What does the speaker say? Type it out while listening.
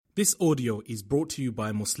This audio is brought to you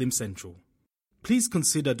by Muslim Central. Please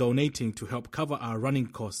consider donating to help cover our running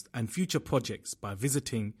costs and future projects by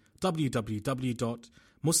visiting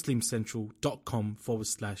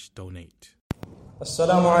www.muslimcentral.com/donate.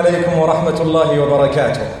 Assalamu alaikum wa rahmatullahi wa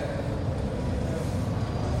barakatuh.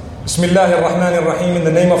 Bismillahir Rahmanir Rahim. In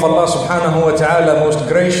the name of Allah subhanahu wa ta'ala, most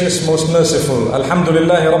gracious, most merciful.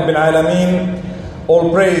 Alhamdulillahi Rabbil Alameen.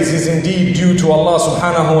 All praise is indeed due to Allah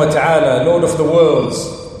subhanahu wa ta'ala, Lord of the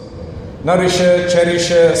worlds. Nourisher,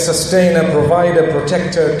 cherisher, sustainer, provider,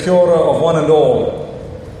 protector, curer of one and all.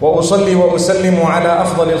 وأصلي وأسلم على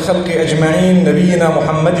أفضل الخلق أجمعين نبينا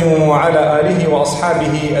محمد وعلى آله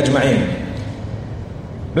وأصحابه أجمعين.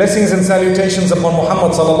 Blessings and salutations upon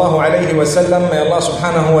Muhammad sallallahu alayhi wa sallam. May Allah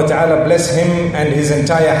subhanahu wa ta'ala bless him and his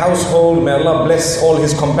entire household. May Allah bless all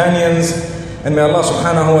his companions. And may Allah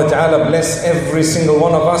subhanahu wa ta'ala bless every single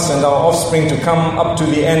one of us and our offspring to come up to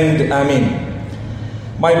the end. Ameen.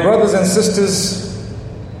 My brothers and sisters,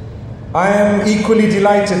 I am equally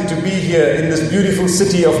delighted to be here in this beautiful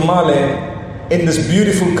city of Malé, in this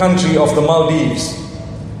beautiful country of the Maldives.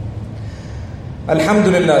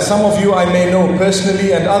 Alhamdulillah, some of you I may know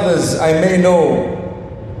personally and others I may know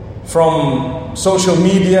from social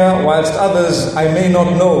media, whilst others I may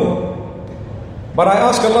not know. But I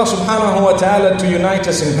ask Allah subhanahu wa ta'ala to unite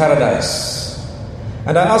us in paradise.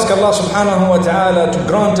 And I ask Allah subhanahu wa ta'ala to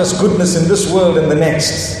grant us goodness in this world and the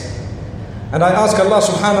next. And I ask Allah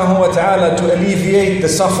subhanahu wa ta'ala to alleviate the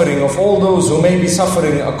suffering of all those who may be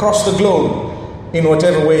suffering across the globe in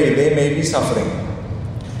whatever way they may be suffering.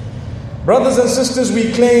 Brothers and sisters,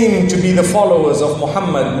 we claim to be the followers of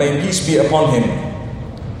Muhammad, may peace be upon him.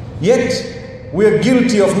 Yet, we are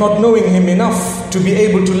guilty of not knowing him enough to be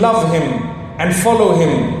able to love him and follow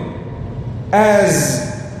him as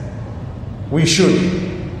we should.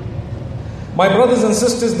 My brothers and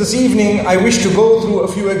sisters, this evening I wish to go through a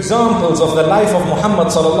few examples of the life of Muhammad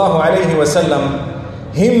sallallahu alayhi wa sallam,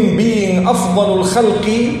 him being afdalul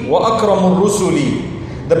khalqi wa akramul rusuli,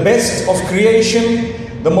 the best of creation,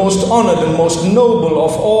 the most honored and most noble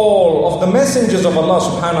of all of the messengers of Allah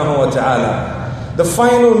subhanahu wa ta'ala, the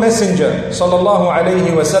final messenger sallallahu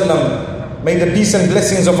alayhi wa sallam. May the peace and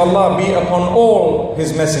blessings of Allah be upon all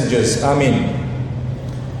his messengers. Ameen.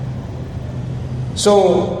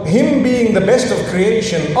 So, him being the best of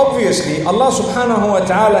creation, obviously Allah subhanahu wa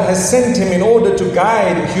ta'ala has sent him in order to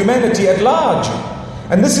guide humanity at large.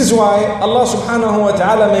 And this is why Allah subhanahu wa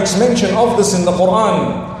ta'ala makes mention of this in the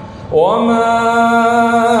Quran. وَمَا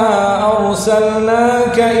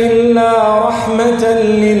أَرْسَلْنَاكَ إِلَّا رَحْمَةً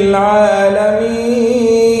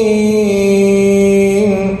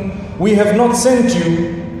لِلْعَالَمِينَ. We have not sent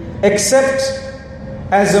you except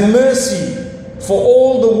as a mercy for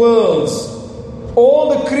all the worlds. All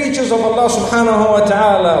the creatures of Allah subhanahu wa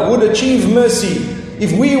ta'ala would achieve mercy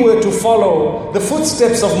if we were to follow the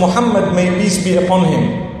footsteps of Muhammad, may peace be upon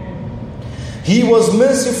him. He was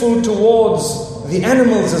merciful towards the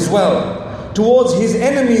animals as well, towards his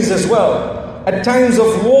enemies as well. At times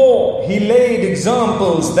of war, he laid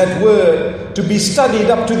examples that were to be studied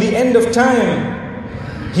up to the end of time.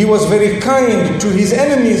 He was very kind to his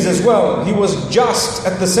enemies as well. He was just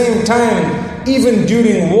at the same time. Even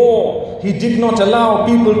during war, he did not allow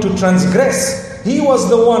people to transgress. He was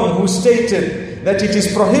the one who stated that it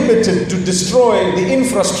is prohibited to destroy the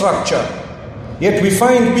infrastructure. Yet we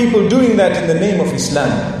find people doing that in the name of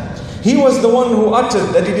Islam. He was the one who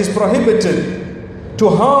uttered that it is prohibited to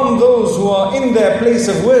harm those who are in their place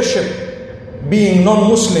of worship, being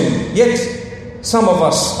non-Muslim. Yet some of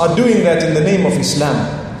us are doing that in the name of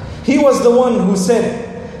Islam. He was the one who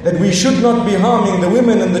said that we should not be harming the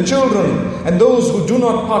women and the children and those who do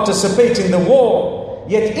not participate in the war.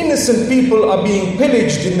 Yet innocent people are being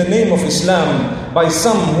pillaged in the name of Islam by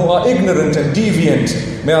some who are ignorant and deviant.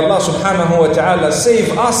 May Allah subhanahu wa ta'ala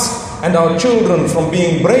save us and our children from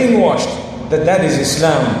being brainwashed that that is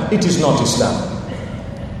Islam. It is not Islam.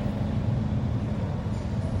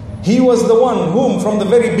 He was the one whom from the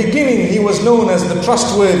very beginning he was known as the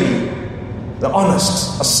trustworthy, the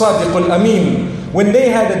honest, as-sadiq al-amin. When they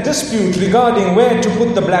had a dispute regarding where to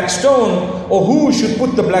put the black stone or who should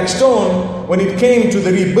put the black stone, when it came to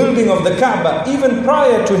the rebuilding of the Kaaba, even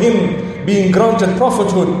prior to him being granted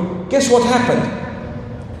prophethood, guess what happened?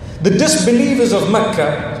 The disbelievers of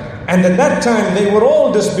Mecca, and at that time they were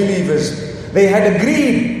all disbelievers, they had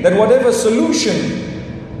agreed that whatever solution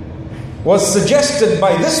was suggested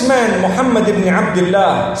by this man Muhammad ibn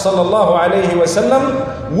Abdullah sallallahu alayhi wa sallam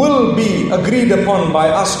will be agreed upon by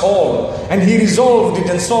us all. And he resolved it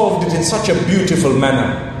and solved it in such a beautiful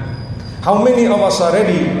manner. How many of us are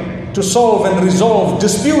ready to solve and resolve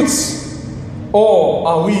disputes Or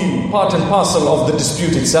are we part and parcel of the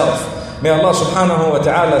dispute itself? May Allah subhanahu wa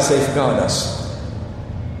ta'ala safeguard us.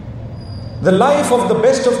 The life of the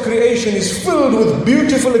best of creation is filled with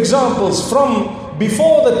beautiful examples from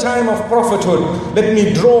before the time of prophethood. Let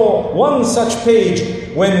me draw one such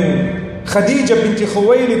page when Khadija binti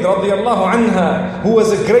Khuwaylid radiyallahu anha, who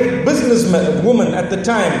was a great businesswoman at the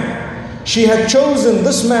time, she had chosen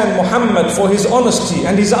this man Muhammad for his honesty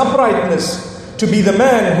and his uprightness to be the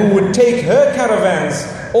man who would take her caravans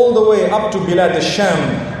all the way up to Bilad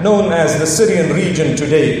al-Sham, known as the Syrian region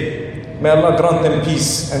today. May Allah grant them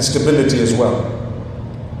peace and stability as well.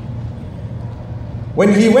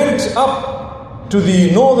 When he went up to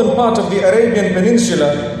the northern part of the Arabian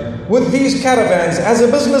Peninsula with these caravans as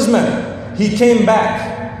a businessman, he came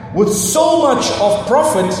back with so much of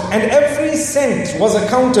profit, and every cent was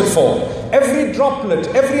accounted for. Every droplet,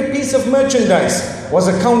 every piece of merchandise was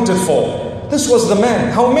accounted for. This was the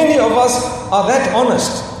man. How many of us are that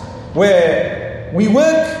honest, where we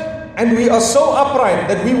work and we are so upright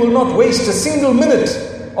that we will not waste a single minute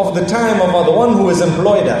of the time of the one who has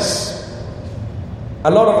employed us?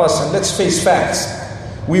 A lot of us, and let's face facts,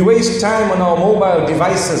 we waste time on our mobile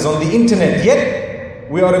devices, on the internet, yet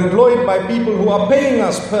we are employed by people who are paying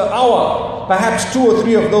us per hour. Perhaps 2 or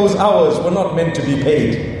 3 of those hours were not meant to be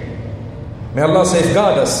paid. May Allah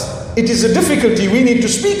safeguard us. It is a difficulty, we need to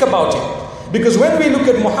speak about it. Because when we look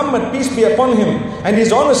at Muhammad, peace be upon him, and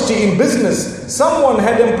his honesty in business, someone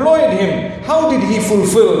had employed him. How did he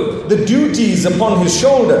fulfill the duties upon his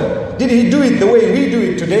shoulder? Did he do it the way we do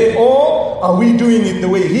it today, or are we doing it the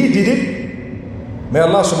way he did it? May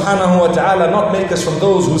Allah subhanahu wa ta'ala not make us from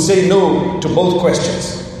those who say no to both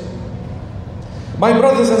questions. My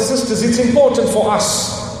brothers and sisters, it's important for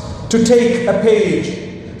us to take a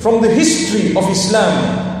page from the history of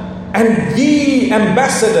Islam and the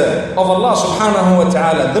ambassador of Allah subhanahu wa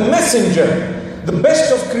ta'ala, the messenger, the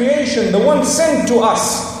best of creation, the one sent to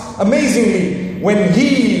us. Amazingly, when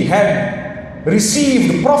he had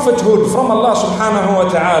received prophethood from Allah subhanahu wa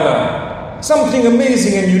ta'ala, something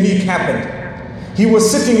amazing and unique happened. He was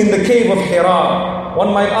sitting in the cave of Hira.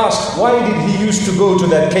 One might ask, why did he used to go to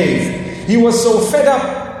that cave? He was so fed up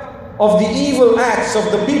of the evil acts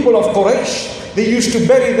of the people of Quraysh. They used to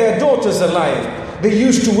bury their daughters alive. They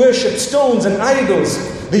used to worship stones and idols.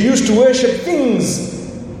 They used to worship things.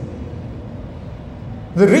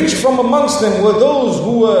 The rich from amongst them were those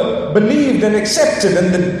who were believed and accepted,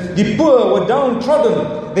 and the poor were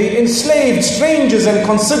downtrodden. They enslaved strangers and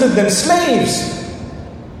considered them slaves.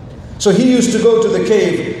 So he used to go to the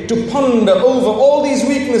cave to ponder over all these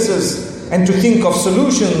weaknesses and to think of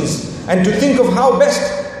solutions and to think of how best,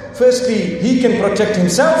 firstly, he can protect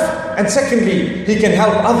himself, and secondly, he can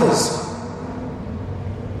help others.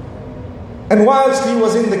 And whilst he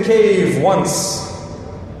was in the cave once,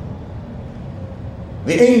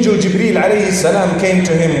 the angel Jibreel alayhi salam came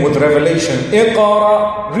to him with revelation.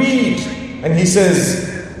 Iqra, read. And he says,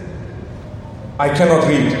 I cannot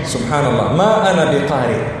read. Subhanallah. Ma ana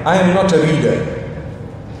biqari. I am not a reader.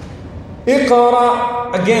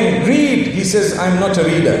 Iqra, again, read. He says, I am not a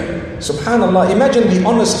reader. Subhanallah. Imagine the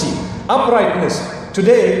honesty, uprightness.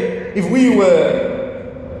 Today, if we were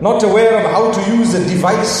not aware of how to use a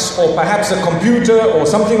device or perhaps a computer or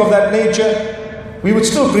something of that nature, we would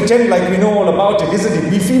still pretend like we know all about it, isn't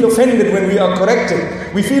it? We feel offended when we are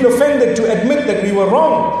corrected. We feel offended to admit that we were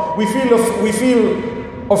wrong. We feel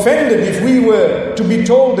offended if we were to be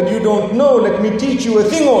told that you don't know, let me teach you a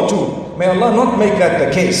thing or two. May Allah not make that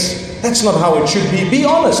the case. That's not how it should be. Be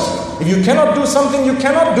honest. If you cannot do something, you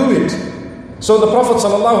cannot do it. So the Prophet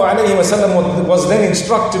ﷺ was then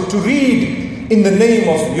instructed to read in the name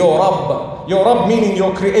of your Rabb. Your Rabb meaning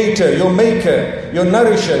your creator, your maker, your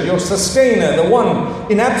nourisher, your sustainer, the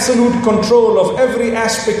one in absolute control of every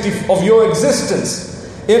aspect of your existence.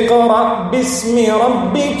 Iqra bismi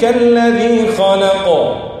rabbika alladhi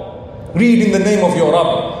khalaq. Read in the name of your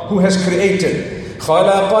Rabb who has created.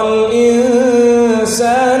 Khalaqal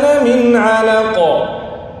insana min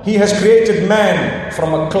alaq. He has created man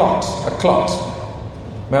from a clot.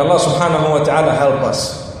 May Allah subhanahu wa ta'ala help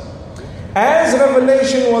us. As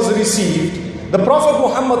revelation was received, the Prophet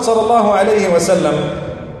Muhammad sallallahu alayhi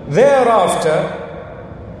wasallam thereafter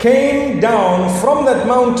came down from that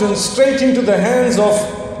mountain straight into the hands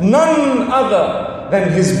of none other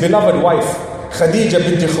than his beloved wife, Khadija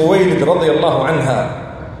binti Khuwaylid radiyallahu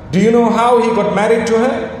anha. Do you know how he got married to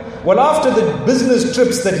her? Well, after the business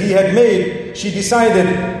trips that he had made, she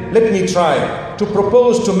decided, let me try to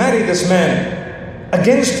propose to marry this man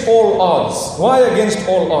against all odds. Why against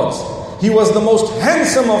all odds? He was the most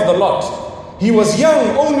handsome of the lot. He was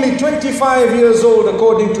young, only 25 years old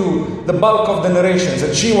according to the bulk of the narrations,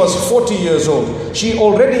 and she was 40 years old. She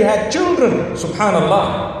already had children,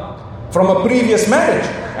 subhanallah, from a previous marriage.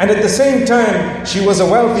 And at the same time, she was a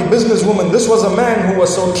wealthy businesswoman. This was a man who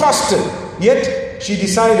was so trusted. Yet, she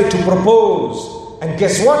decided to propose. And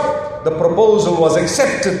guess what? The proposal was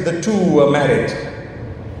accepted. The two were married.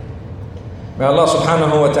 May Allah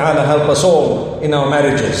subhanahu wa ta'ala help us all in our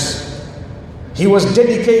marriages. He was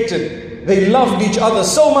dedicated. They loved each other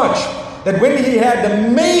so much that when he had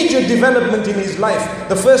a major development in his life,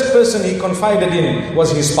 the first person he confided in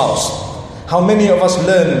was his spouse. How many of us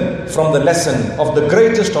learn from the lesson of the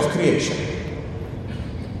greatest of creation?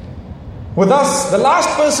 With us, the last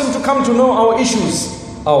person to come to know our issues,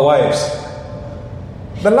 our wives.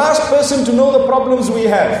 The last person to know the problems we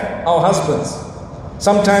have, our husbands.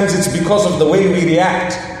 Sometimes it's because of the way we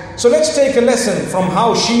react. So let's take a lesson from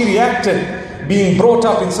how she reacted, being brought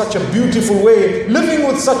up in such a beautiful way, living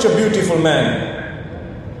with such a beautiful man.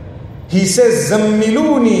 He says,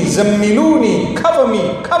 Zammiluni, Zammiluni, cover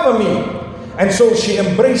me, cover me. And so she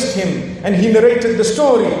embraced him, and he narrated the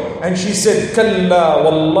story. And she said, Kalla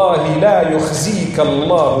wallahi la yukhzika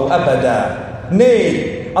Allahu abada.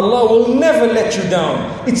 Nay, Allah will never let you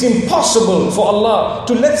down. It's impossible for Allah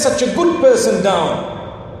to let such a good person down.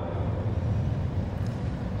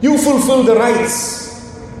 You fulfill the rights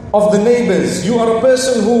of the neighbors. You are a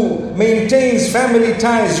person who maintains family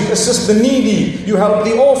ties. You assist the needy. You help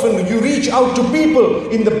the orphan. You reach out to people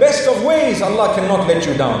in the best of ways. Allah cannot let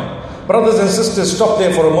you down. Brothers and sisters, stop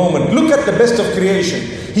there for a moment. Look at the best of creation.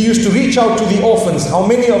 He used to reach out to the orphans. How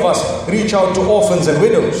many of us reach out to orphans and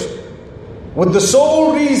widows? With the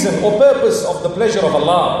sole reason or purpose of the pleasure of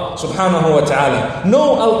Allah subhanahu wa ta'ala.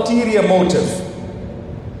 No ulterior motive.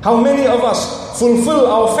 How many of us fulfill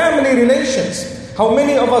our family relations? How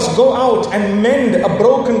many of us go out and mend a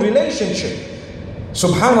broken relationship?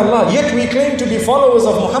 Subhanallah, yet we claim to be followers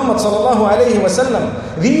of Muhammad sallallahu alayhi wasallam.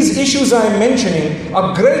 These issues I am mentioning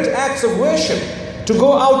are great acts of worship. To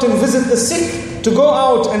go out and visit the sick, to go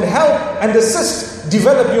out and help and assist,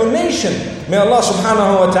 develop your nation. May Allah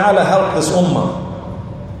subhanahu wa ta'ala help this ummah.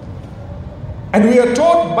 And we are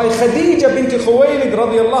taught by Khadija bint Khuwaylid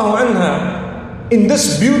radiallahu anha, in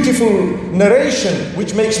this beautiful narration,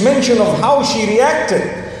 which makes mention of how she reacted,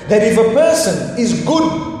 that if a person is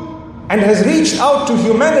good and has reached out to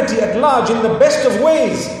humanity at large in the best of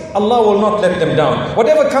ways, Allah will not let them down.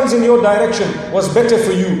 Whatever comes in your direction was better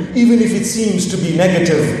for you, even if it seems to be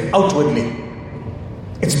negative outwardly.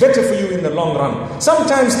 It's better for you in the long run.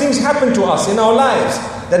 Sometimes things happen to us in our lives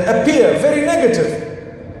that appear very negative.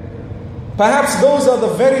 Perhaps those are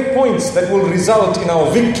the very points that will result in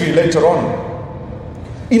our victory later on.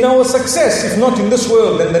 In our success, if not in this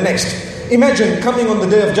world, then the next. Imagine coming on the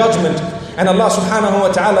day of judgment and Allah subhanahu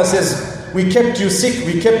wa ta'ala says, we kept you sick,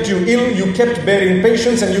 we kept you ill, you kept bearing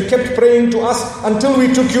patience and you kept praying to us until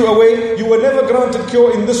we took you away. You were never granted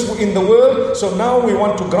cure in the world, so now we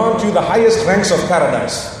want to grant you the highest ranks of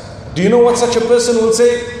paradise. Do you know what such a person will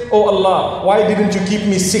say? Oh Allah, why didn't you keep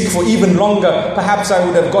me sick for even longer? Perhaps I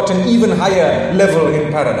would have got an even higher level in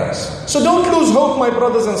paradise. So don't lose hope, my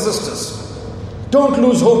brothers and sisters. Don't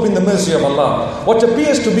lose hope in the mercy of Allah. What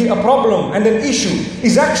appears to be a problem and an issue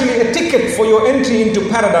is actually a ticket for your entry into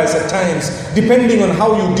paradise at times, depending on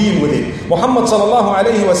how you deal with it. Muhammad sallallahu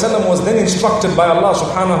alayhi wa sallam was then instructed by Allah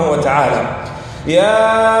subhanahu wa ta'ala,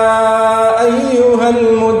 Ya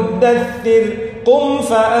ayyuhal muddathir, qum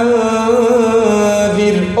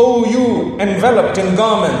fa'anzir. O you enveloped in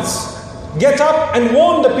garments, get up and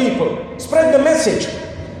warn the people. Spread the message.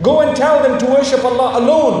 Go and tell them to worship Allah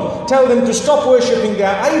alone. Tell them to stop worshipping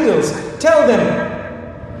their idols. Tell them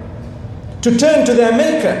to turn to their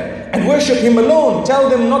Maker and worship Him alone. Tell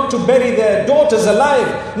them not to bury their daughters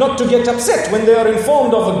alive, not to get upset when they are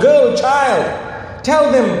informed of a girl child. Tell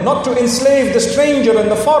them not to enslave the stranger and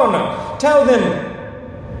the foreigner. Tell them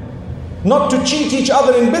not to cheat each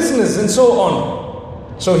other in business and so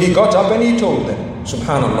on. So he got up and he told them,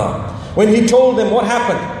 subhanallah. When he told them, what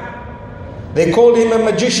happened? They called him a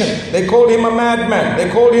magician. They called him a madman. They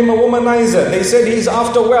called him a womanizer. They said he's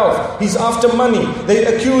after wealth. He's after money. They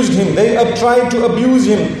accused him. They tried to abuse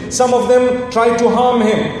him. Some of them tried to harm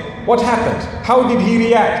him. What happened? How did he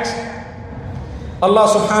react? Allah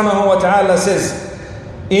subhanahu wa ta'ala says,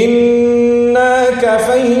 إِنَّا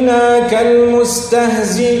كَفَيْنَاكَ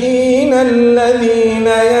الْمُسْتَهْزِئِينَ الَّذِينَ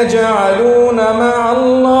يَجْعَلُونَ مَعَ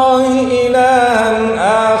اللَّهِ إِلَهًا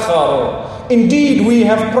آخَرَ. Indeed, we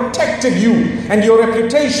have protected you and your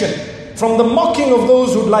reputation from the mocking of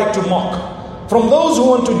those who'd like to mock, From those who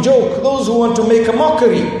want to joke, those who want to make a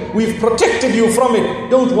mockery. We've protected you from it.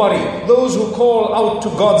 Don't worry. Those who call out to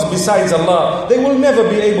gods besides Allah, they will never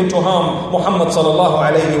be able to harm Muhammad sallallahu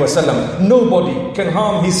alayhi wasallam. Nobody can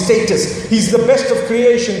harm his status. He's the best of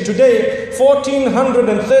creation. Today,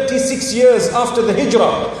 1436 years after the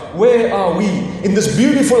hijrah, where are we? In this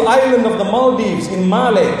beautiful island of the Maldives, in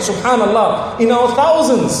Malé, subhanallah, in our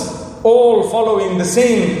thousands, all following the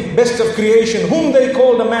same best of creation, whom they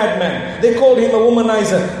called a madman. They called him a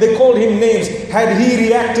womanizer. They called him names. Had he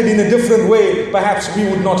reacted in a different way, perhaps we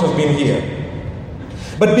would not have been here.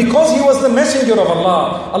 But because he was the messenger of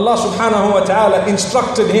Allah, Allah subhanahu wa ta'ala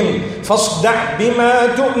instructed him, فَاصْدَعْ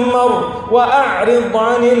بِمَا تُؤْمَرْ وَأَعْرِضْ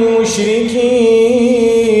عَنِ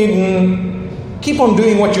الْمُشْرِكِينَ. Keep on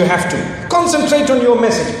doing what you have to. Concentrate on your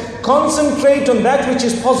message. Concentrate on that which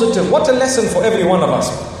is positive. What a lesson for every one of us.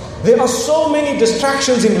 There are so many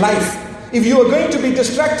distractions in life. If you are going to be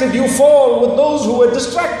distracted, you fall with those who are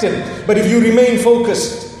distracted. But if you remain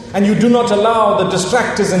focused and you do not allow the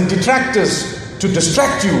distractors and detractors to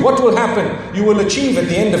distract you, what will happen? You will achieve at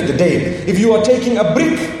the end of the day. If you are taking a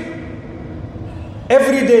brick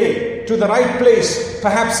every day to the right place,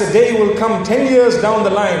 perhaps a day will come 10 years down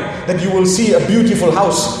the line that you will see a beautiful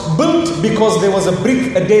house built because there was a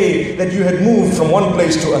brick a day that you had moved from one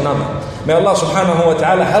place to another. May Allah subhanahu wa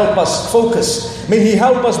ta'ala help us focus. May He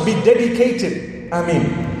help us be dedicated.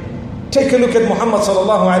 Ameen. Take a look at Muhammad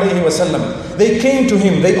sallallahu alayhi wa sallam. They came to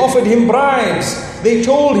him, they offered him bribes. They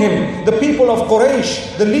told him, the people of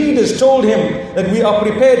Quraysh, the leaders told him that we are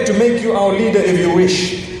prepared to make you our leader if you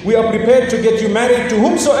wish. We are prepared to get you married to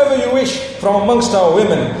whomsoever you wish from amongst our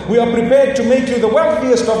women. We are prepared to make you the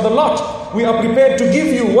wealthiest of the lot. We are prepared to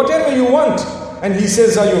give you whatever you want. And he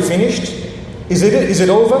says, are you finished? Is it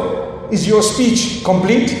over? Is your speech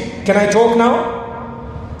complete? Can I talk now?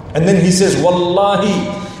 And then he says, Wallahi,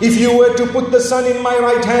 if you were to put the sun in my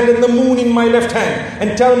right hand and the moon in my left hand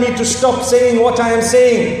and tell me to stop saying what I am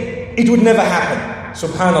saying, it would never happen.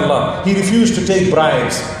 Subhanallah. He refused to take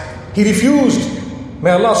bribes. He refused.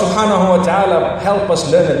 May Allah subhanahu wa ta'ala help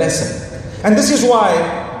us learn a lesson. And this is why,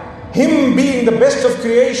 him being the best of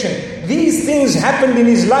creation, these things happened in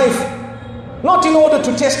his life not in order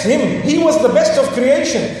to test him. He was the best of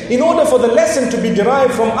creation. In order for the lesson to be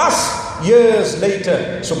derived from us years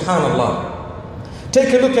later. Subhanallah.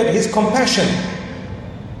 Take a look at his compassion.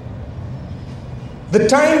 The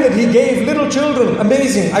time that he gave little children,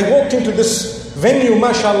 amazing. I walked into this venue,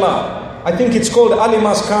 mashallah. I think it's called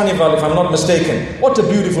Alimas Carnival, if I'm not mistaken. What a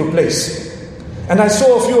beautiful place. And I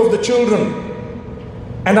saw a few of the children,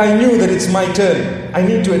 and I knew that it's my turn. I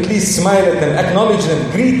need to at least smile at them, acknowledge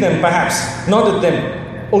them, greet them perhaps, nod at them,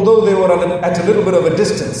 although they were at a little bit of a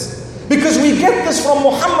distance. Because we get this from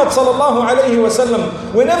Muhammad sallallahu alayhi wa sallam.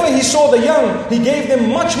 Whenever he saw the young, he gave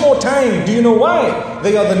them much more time. Do you know why?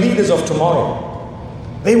 They are the leaders of tomorrow.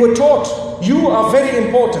 They were taught, you are very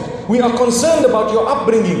important. We are concerned about your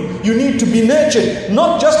upbringing. You need to be nurtured,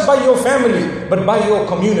 not just by your family, but by your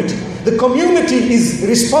community. The community is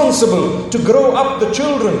responsible to grow up the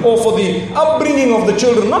children, or for the upbringing of the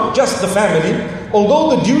children, not just the family.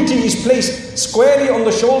 Although the duty is placed squarely on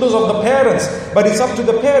the shoulders of the parents, but it's up to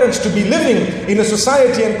the parents to be living in a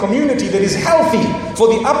society and community that is healthy for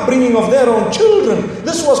the upbringing of their own children.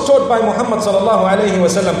 This was taught by Muhammad sallallahu alayhi wa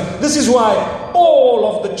sallam. This is why all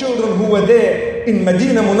of the children who were there in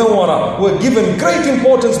Medina Munawwara were given great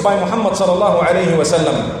importance by Muhammad sallallahu alayhi wa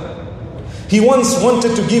sallam. He once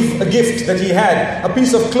wanted to give a gift that he had, a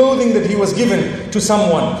piece of clothing that he was given to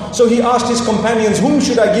someone. So he asked his companions, whom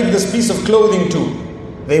should I give this piece of clothing to?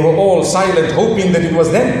 They were all silent, hoping that it was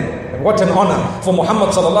them. And what an honor for Muhammad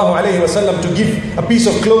sallallahu alayhi wa sallam to give a piece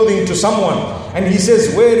of clothing to someone. And he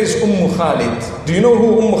says, where is Khalid? Do you know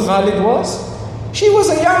who Khalid was? She was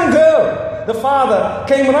a young girl. The father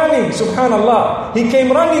came running, subhanallah. He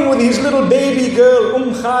came running with his little baby girl,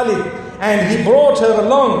 Khalid. And he brought her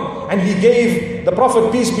along. And he gave, the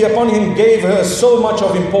Prophet, peace be upon him, gave her so much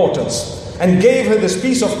of importance. And gave her this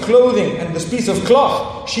piece of clothing and this piece of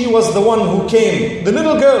cloth. She was the one who came. The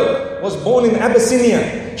little girl was born in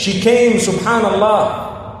Abyssinia. She came,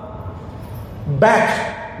 subhanallah,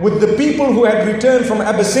 back with the people who had returned from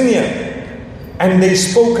Abyssinia. And they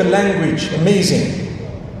spoke a language, amazing.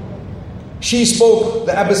 She spoke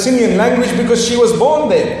the Abyssinian language because she was born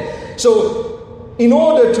there. So, in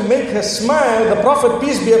order to make her smile, the Prophet,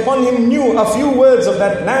 peace be upon him, knew a few words of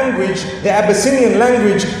that language, the Abyssinian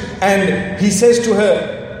language, and he says to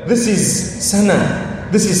her, this is Sana.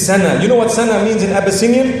 This is Sana. You know what Sana means in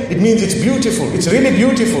Abyssinian? It means it's beautiful. It's really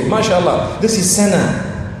beautiful. MashaAllah. This is Sana.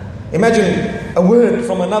 Imagine a word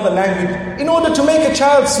from another language in order to make a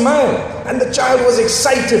child smile. And the child was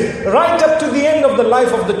excited. Right up to the end of the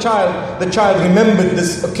life of the child remembered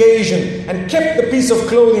this occasion and kept the piece of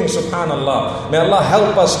clothing, subhanallah. May Allah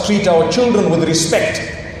help us treat our children with respect.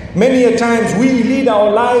 Many a times we lead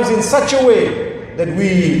our lives in such a way that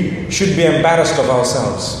we should be embarrassed of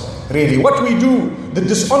ourselves. Really, what we do, the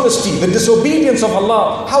dishonesty, the disobedience of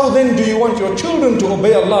Allah, how then do you want your children to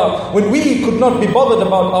obey Allah when we could not be bothered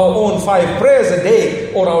about our own 5 prayers a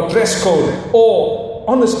day, or our dress code, or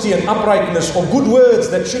honesty and uprightness, or good words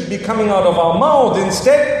that should be coming out of our mouths?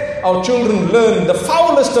 Instead, our children learn the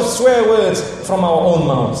foulest of swear words from our own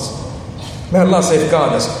mouths. May Allah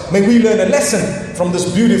safeguard us. May we learn a lesson from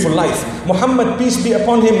this beautiful life. Muhammad, peace be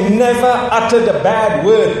upon him, never uttered a bad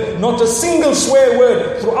word, not a single swear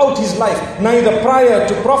word throughout his life, neither prior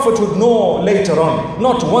to prophethood nor later on.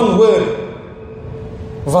 Not one word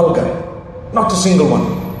vulgar, not a single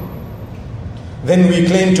one. Then we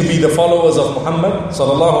claim to be the followers of Muhammad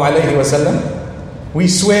sallallahu alaihi wasallam. We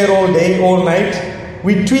swear all day, all night.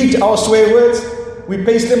 We tweet our swear words. We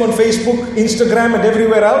paste them on Facebook, Instagram, and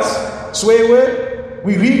everywhere else. Swear word.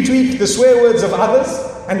 We retweet the swear words of others,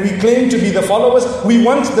 and we claim to be the followers. We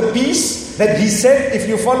want the peace that he said, if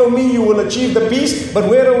you follow me, you will achieve the peace. But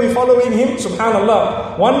where are we following him?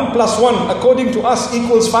 Subhanallah. 1 plus 1, according to us,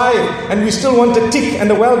 equals 5. And we still want a tick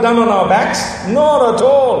and a well done on our backs? Not at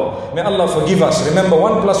all. May Allah forgive us. Remember,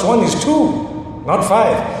 1 plus 1 is 2, not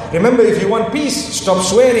 5. Remember, if you want peace, stop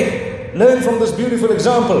swearing. Learn from this beautiful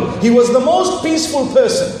example. He was the most peaceful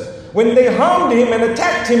person. When they harmed him and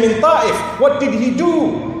attacked him in Ta'if, what did he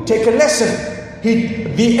do? Take a lesson.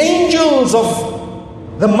 The angels of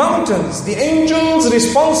the mountains, the angels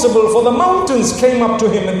responsible for the mountains, came up to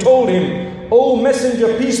him and told him, "O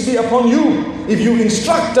messenger, peace be upon you. If you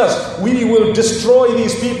instruct us, we will destroy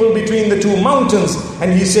these people between the 2 mountains."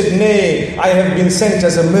 And he said, "Nay, I have been sent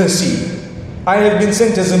as a mercy. I have been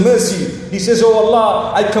sent as a mercy." He says, "Oh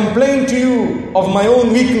Allah, I complain to you of my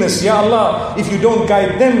own weakness. Ya Allah, if you don't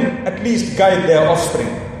guide them, at least guide their offspring."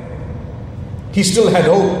 He still had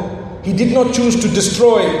hope. He did not choose to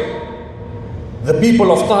destroy the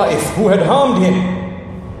people of Ta'if who had harmed him.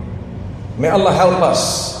 May Allah help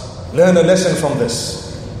us learn a lesson from this.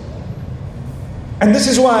 And this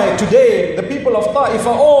is why today the people of Ta'if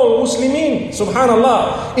are all Muslimin.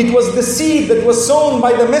 Subhanallah. It was the seed that was sown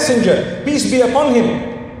by the messenger, peace be upon him.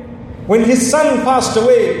 When his son passed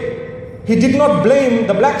away, he did not blame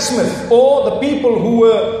the blacksmith or the people who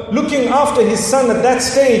were looking after his son at that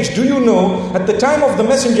stage. Do you know, at the time of the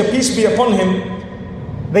messenger, peace be upon him,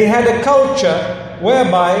 they had a culture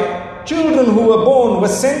whereby children who were born were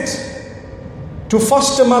sent to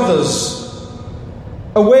foster mothers,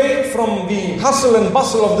 away from the hustle and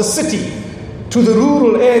bustle of the city to the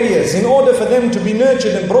rural areas, in order for them to be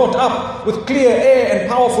nurtured and brought up with clear air and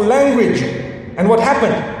powerful language. And what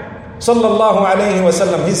happened? Sallallahu alayhi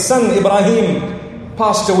wasallam, his son Ibrahim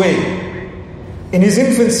passed away in his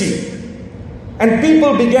infancy. And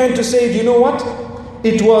people began to say, do you know what?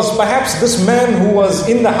 It was perhaps this man who was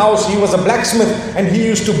in the house, he was a blacksmith, and he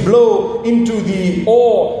used to blow into the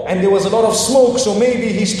ore, and there was a lot of smoke, so maybe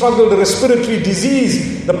he struggled a respiratory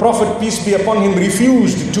disease. The Prophet, peace be upon him,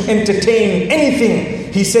 refused to entertain anything.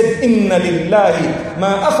 He said, "Inna lillahi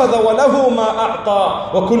ma akhadha wa lahu ma a'ta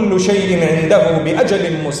wa kullu shay'in 'indahu bi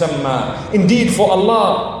ajalin musamma." Indeed, for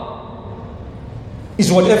Allah is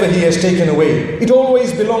whatever He has taken away. It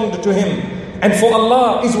always belonged to Him. And for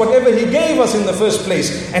Allah is whatever He gave us in the first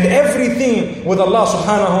place. And everything with Allah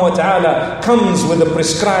subhanahu wa ta'ala comes with a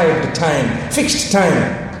prescribed time, fixed time.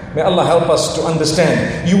 May Allah help us to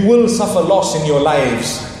understand. You will suffer loss in your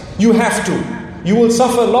lives. You have to. You will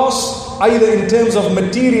suffer loss either in terms of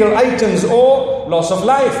material items or loss of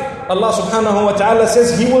life. Allah subhanahu wa ta'ala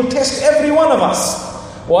says He will test every one of us.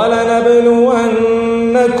 وَلَنَبْلُوَنَّكُمْ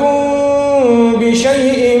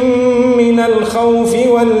بِشَيْءٍ مِّنَ الْخَوْفِ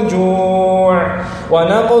وَالْجُوعِ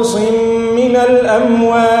وَنَقْصٍ مِّنَ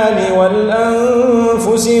الْأَمْوَالِ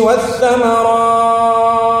وَالْأَنفُسِ وَالثَّمَرَاتِ.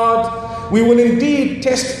 We will indeed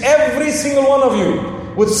test every single one of you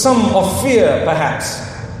with some of fear perhaps,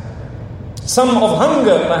 some of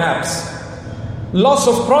hunger perhaps, loss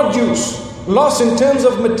of produce, loss in terms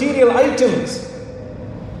of material items.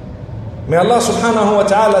 May Allah subhanahu wa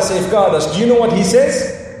ta'ala safeguard us. Do you know what He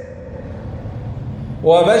says?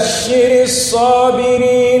 وَبَشِّرِ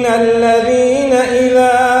الصَّابِرِينَ الَّذِينَ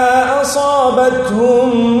إِذَا أَصَابَتْهُمْ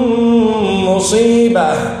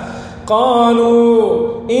مُصِيبَةٌ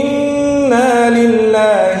قَالُوا إِنَّا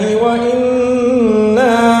لِلَّهِ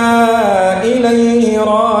وَإِنَّا إِلَيْهِ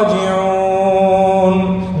رَاجِعُونَ.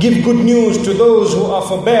 Give good news to those who are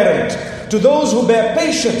forbearant, to those who bear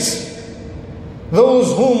patience,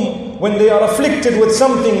 those whom when they are afflicted with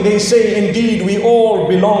something, they say, indeed, we all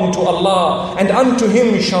belong to Allah, and unto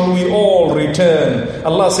Him shall we all return.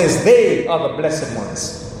 Allah says, they are the blessed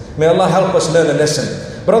ones. May Allah help us learn a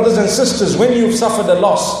lesson. Brothers and sisters, when you've suffered a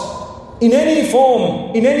loss, in any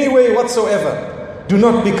form, in any way whatsoever, do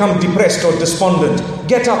not become depressed or despondent.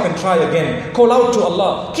 Get up and try again. Call out to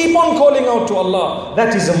Allah. Keep on calling out to Allah.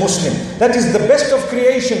 That is a Muslim. That is the best of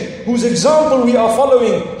creation, whose example we are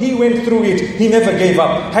following. He went through it. He never gave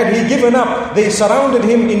up. Had he given up, they surrounded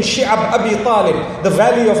him in Shi'ab Abi Talib, the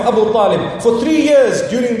valley of Abu Talib, for 3 years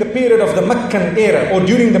during the period of the Meccan era, or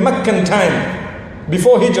during the Meccan time,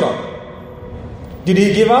 before Hijrah. Did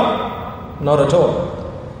he give up? Not at all.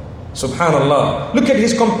 Subhanallah. Look at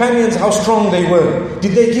his companions, how strong they were.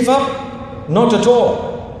 Did they give up? Not at all.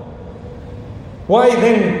 Why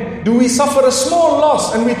then do we suffer a small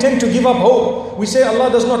loss and we tend to give up hope? We say Allah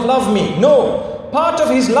does not love me. No. Part of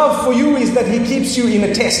His love for you is that He keeps you in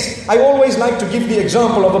a test. I always like to give the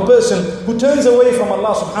example of a person who turns away from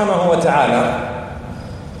Allah subhanahu wa ta'ala.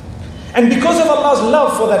 And because of Allah's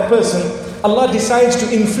love for that person, Allah decides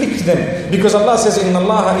to inflict them. Because Allah says, إِنَّ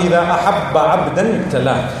اللَّهَ إِذَا أَحَبَّ عَبْدًا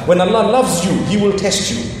ابْتَلَاهُ. When Allah loves you, He will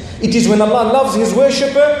test you. It is when Allah loves His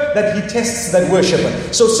worshipper that He tests that worshipper.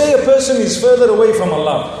 So say a person is further away from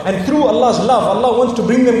Allah, and through Allah's love, Allah wants to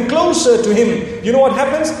bring them closer to Him. You know what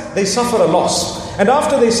happens? They suffer a loss. And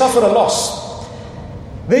after they suffer a loss,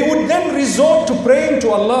 they would then resort to praying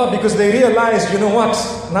to Allah, because they realize, you know what,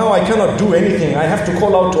 now I cannot do anything, I have to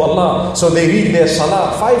call out to Allah. So they read their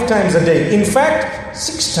salah 5 times a day. In fact,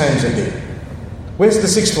 6 times a day. Where's the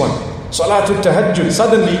 6th one? Salatul Tahajjud.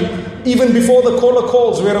 Suddenly, even before the caller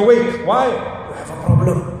calls, we're awake. Why? You have a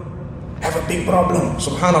problem. Have a big problem.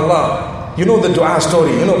 Subhanallah. You know the dua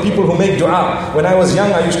story. You know people who make dua. When I was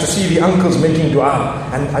young, I used to see the uncles making dua.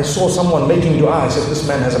 And I saw someone making dua. I said, this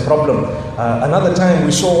man has a problem. Another time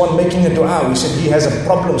we saw one making a dua. We said, he has a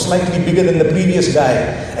problem slightly bigger than the previous guy.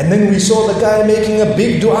 And then we saw the guy making a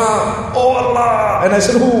big dua. Oh Allah! And I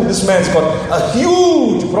said, this man's got a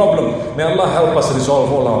huge problem. May Allah help us resolve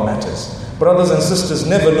all our matters. Brothers and sisters,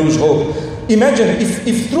 never lose hope. Imagine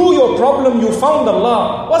if through your problem you found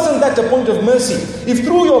Allah, wasn't that a point of mercy? If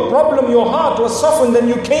through your problem your heart was softened and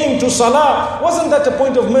you came to salah, wasn't that a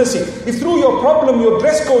point of mercy? If through your problem your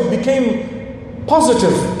dress code became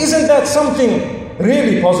positive, isn't that something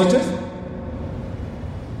really positive?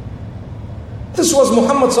 This was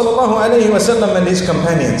Muhammad sallallahu alayhi wa sallam and his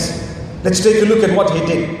companions. Let's take a look at what he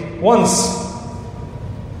did. Once,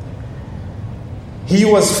 he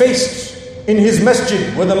was faced in his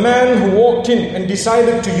masjid with a man who walked in and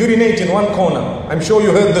decided to urinate in one corner. I'm sure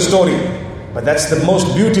you heard the story, but that's the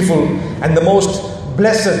most beautiful and the most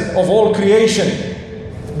blessed of all creation.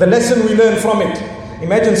 The lesson we learn from it.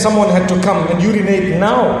 Imagine someone had to come and urinate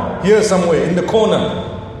now, here somewhere in the corner.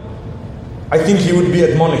 I think he would be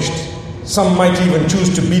admonished. Some might even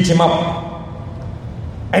choose to beat him up.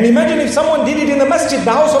 And imagine if someone did it in the masjid,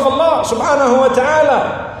 the house of Allah subhanahu wa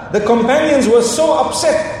ta'ala. The companions were so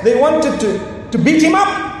upset, they wanted to beat him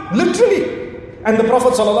up, literally. And the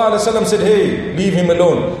Prophet ﷺ said, hey, leave him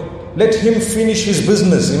alone. Let him finish his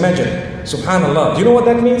business. Imagine. Subhanallah. Do you know what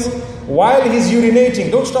that means? While he's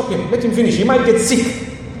urinating, don't stop him. Let him finish. He might get sick.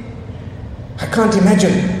 I can't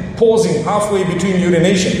imagine pausing halfway between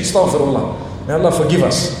urination. Astaghfirullah. May Allah forgive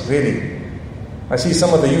us, really. I see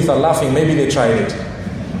some of the youth are laughing. Maybe they tried it.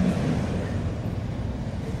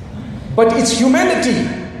 But it's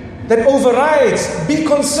humanity that overrides. Be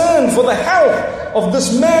concerned for the health of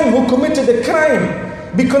this man who committed a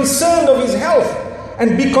crime. Be concerned of his health,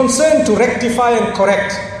 and be concerned to rectify and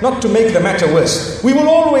correct, not to make the matter worse. We will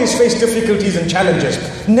always face difficulties and challenges.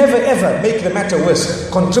 Never ever make the matter worse.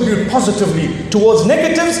 Contribute positively towards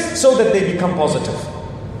negatives so that they become positive.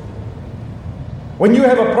 When you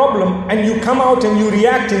have a problem and you come out and you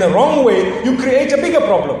react in a wrong way, you create a bigger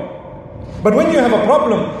problem. But when you have a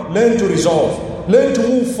problem, learn to resolve. Learn to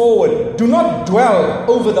move forward. Do not dwell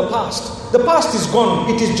over the past. The past is gone.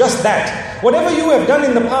 It is just that. Whatever you have done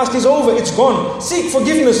in the past is over. It's gone. Seek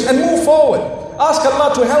forgiveness and move forward. Ask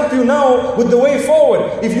Allah to help you now with the way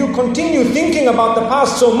forward. If you continue thinking about the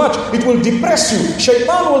past so much, it will depress you.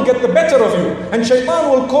 Shaitan will get the better of you. And shaitan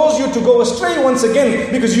will cause you to go astray once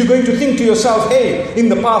again, because you're going to think to yourself, hey, in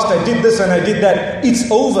the past I did this and I did that. It's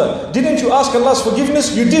over. Didn't you ask Allah's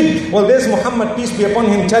forgiveness? You did. Well, there's Muhammad, peace be upon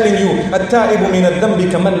him, telling you, At-ta'ibu min ad-dambi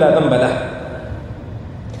kaman la dhanba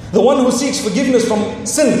lah. The one who seeks forgiveness from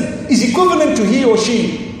sin is equivalent to he or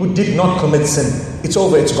she who did not commit sin. It's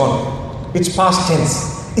over, it's gone. It's past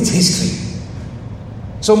tense. It's history.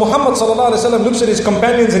 So Muhammad ﷺ looks at his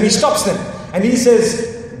companions and he stops them. And he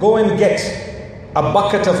says, go and get a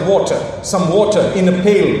bucket of water, some water in a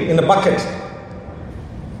pail, in a bucket.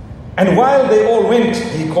 And while they all went,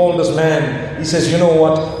 he called this man. He says, you know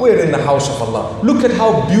what? We're in the house of Allah. Look at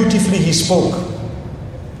how beautifully he spoke.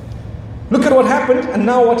 Look at what happened and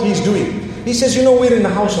now what he's doing. He says, you know, we're in the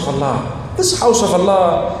house of Allah. This house of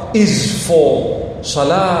Allah is for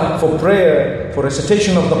salah, for prayer, for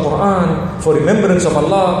recitation of the Quran, for remembrance of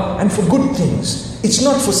Allah, and for good things. It's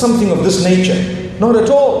not for something of this nature. Not at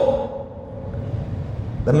all.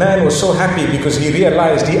 The man was so happy because he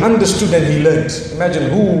realized, he understood and he learned.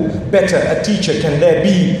 Imagine who better a teacher can there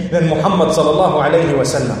be than Muhammad sallallahu alayhi wa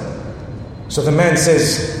sallam. So the man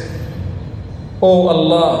says, Oh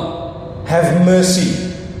Allah, have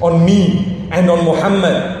mercy on me and on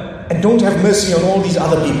Muhammad, and don't have mercy on all these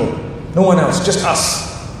other people. No one else, just us.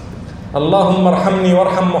 Allahumma arhamni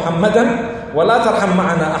warham Muhammadan wa la tarham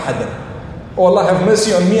ma'ana ahadan. Oh Allah, have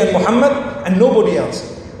mercy on me and Muhammad and nobody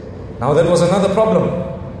else. Now that was another problem.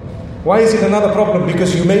 Why is it another problem?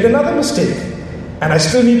 Because you made another mistake. And I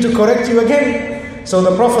still need to correct you again. So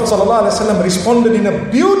the Prophet ﷺ responded in a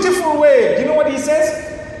beautiful way. Do you know what he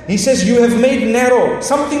says? He says, you have made narrow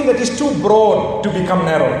something that is too broad to become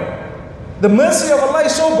narrow. The mercy of Allah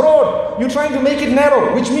is so broad. You're trying to make it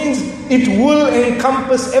narrow, which means it will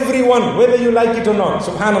encompass everyone, whether you like it or not.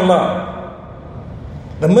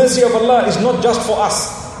 Subhanallah. The mercy of Allah is not just for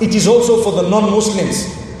us. It is also for the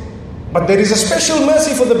non-Muslims. But there is a special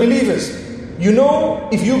mercy for the believers. You know,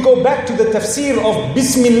 if you go back to the tafsir of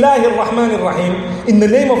Bismillahir Rahmanir Rahim, in the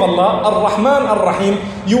name of Allah, Ar-Rahman Ar-Rahim,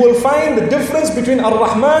 you will find the difference between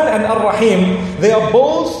Ar-Rahman and Ar-Rahim. They are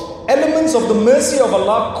both elements of the mercy of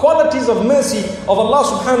Allah, qualities of mercy of Allah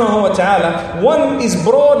subhanahu wa ta'ala. One is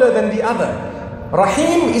broader than the other.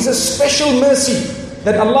 Rahim is a special mercy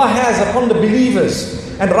that Allah has upon the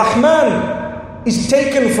believers. And Rahman is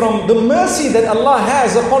taken from the mercy that Allah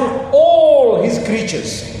has upon all His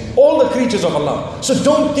creatures, all the creatures of Allah. So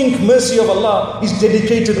don't think mercy of Allah is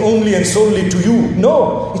dedicated only and solely to you.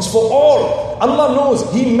 No, it's for all. Allah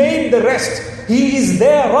knows He made the rest. He is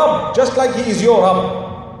their Rabb, just like He is your Rabb.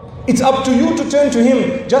 It's up to you to turn to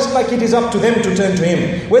Him, just like it is up to them to turn to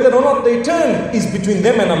Him. Whether or not they turn is between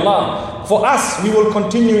them and Allah. For us, we will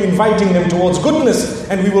continue inviting them towards goodness,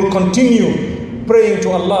 and we will continue praying to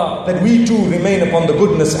Allah that we too remain upon the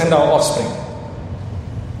goodness and our offspring.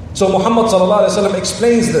 So Muhammad sallallahu alaihi wasallam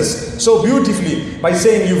explains this so beautifully by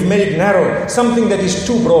saying, you've made narrow something that is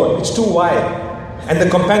too broad, it's too wide. And the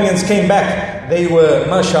companions came back. They were,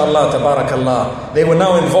 mashallah, tabarakallah, they were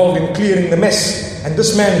now involved in clearing the mess. And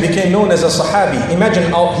this man became known as a Sahabi.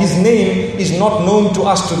 Imagine his name is not known to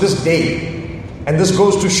us to this day. And this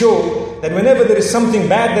goes to show that whenever there is something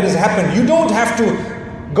bad that has happened, you don't have to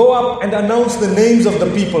go up and announce the names of the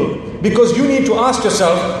people, because you need to ask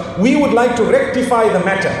yourself, we would like to rectify the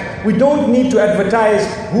matter. We don't need to advertise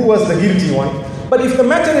who was the guilty one. But if the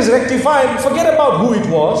matter is rectified, forget about who it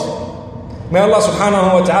was. May Allah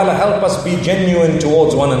subhanahu wa ta'ala help us be genuine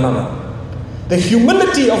towards one another. The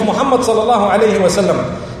humility of Muhammad sallallahu alayhi wa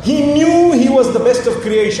sallam. He knew he was the best of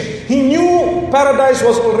creation. He knew paradise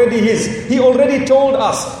was already his. He already told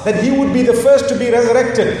us that he would be the first to be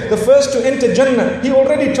resurrected, the first to enter Jannah. He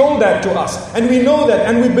already told that to us. And we know that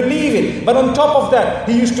and we believe it. But on top of that,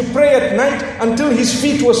 he used to pray at night until his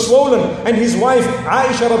feet were swollen. And his wife,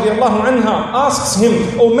 Aisha radiallahu anha, asks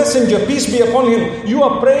him, O Messenger, peace be upon him, you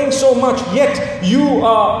are praying so much, yet you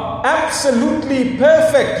are absolutely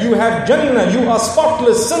perfect. You have Jannah, you are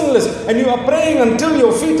spotless, sinless, and you are praying until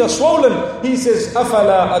your feet are swollen. He says,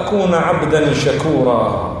 Afala akuna abdan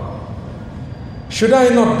shakura. Should I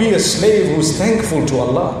not be a slave who's thankful to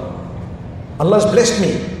Allah? Allah's blessed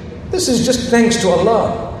me. This is just thanks to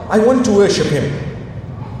Allah. I want to worship Him.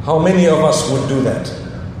 How many of us would do that?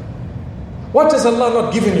 What has Allah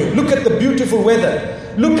not given you? Look at the beautiful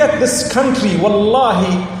weather. Look at this country.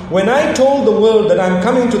 Wallahi, when I told the world that I'm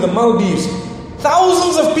coming to the Maldives,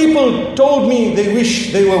 thousands of people told me they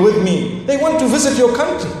wish they were with me. They want to visit your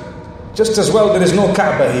country. Just as well there is no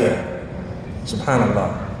Kaaba here.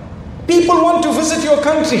 Subhanallah. People want to visit your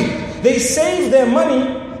country. They save their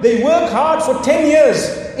money. They work hard for 10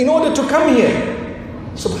 years in order to come here.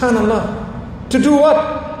 Subhanallah. To do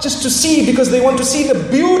what? Just to see, because they want to see the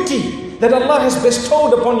beauty that Allah has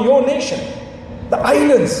bestowed upon your nation. The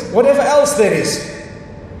islands, whatever else there is.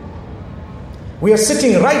 We are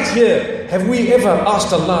sitting right here. Have we ever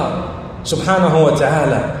asked Allah subhanahu wa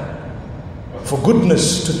ta'ala for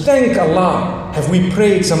goodness, to thank Allah? Have we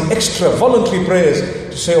prayed some extra voluntary prayers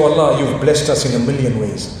to say, oh Allah, you've blessed us in a million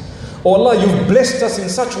ways. Oh Allah, you've blessed us in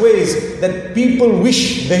such ways that people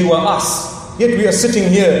wish they were us. Yet we are sitting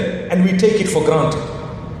here and we take it for granted.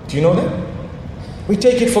 Do you know that? We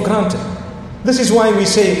take it for granted. This is why we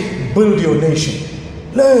say, build your nation.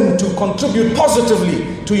 Learn to contribute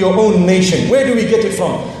positively to your own nation. Where do we get it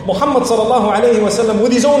from? Muhammad sallallahu alayhi wasallam,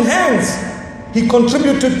 with his own hands, he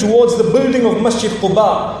contributed towards the building of Masjid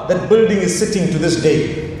Quba. That building is sitting to this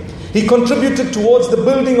day. He contributed towards the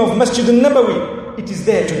building of Masjid al-Nabawi. It is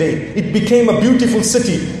there today. It became a beautiful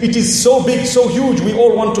city. It is so big, so huge, we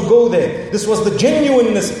all want to go there. This was the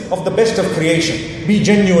genuineness of the best of creation. Be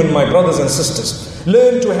genuine, my brothers and sisters.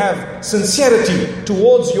 Learn to have sincerity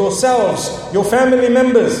towards yourselves, your family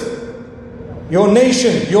members, your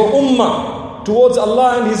nation, your ummah, towards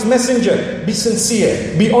Allah and His Messenger. Be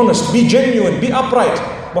sincere, be honest, be genuine, be upright.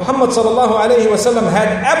 Muhammad sallallahu alayhi wasallam had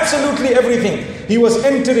absolutely everything. He was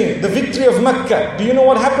entering the victory of Mecca. Do you know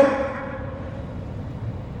what happened?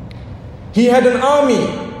 He had an army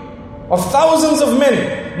of thousands of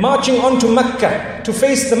men marching onto Mecca to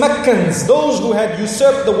face the Meccans, those who had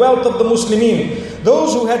usurped the wealth of the Muslimin,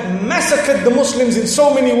 those who had massacred the Muslims in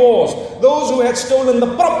so many wars, those who had stolen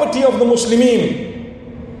the property of the Muslimin.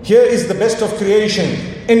 Here is the best of creation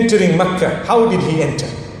entering Mecca. How did he enter?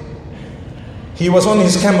 He was on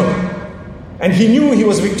his camel and he knew he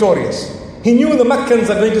was victorious. He knew the Meccans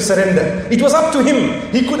are going to surrender. It was up to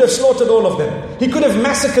him. He could have slaughtered all of them. He could have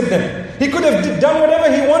massacred them. He could have done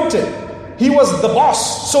whatever he wanted. He was the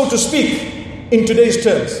boss, so to speak, in today's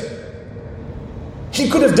terms. He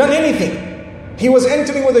could have done anything. He was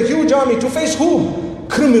entering with a huge army to face whom?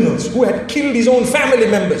 Criminals who had killed his own family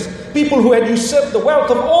members. People who had usurped the wealth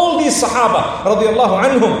of all these Sahaba, radiallahu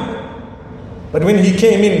anhum. But when he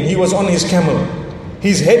came in, he was on his camel.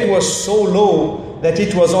 His head was so low that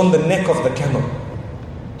it was on the neck of the camel.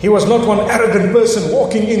 He was not one arrogant person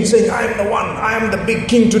walking in saying, I am the one, I am the big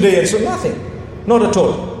king today. And so nothing. Not at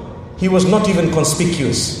all. He was not even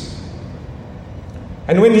conspicuous.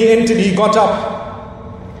 And when he entered, he got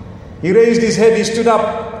up. He raised his head, he stood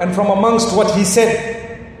up. And from amongst what he said,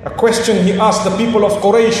 a question he asked the people of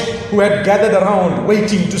Quraysh who had gathered around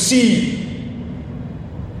waiting to see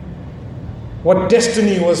what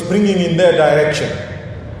destiny was bringing in their direction.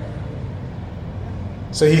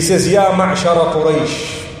 So he says, Ya ma'shara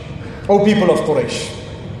Quraysh, O people of Quraysh,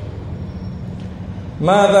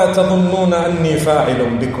 ماذا تظنون أني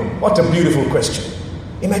فاعل بكم? What a beautiful question.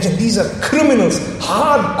 Imagine, these are criminals,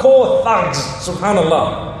 hardcore thugs,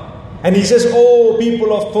 subhanallah. And he says, Oh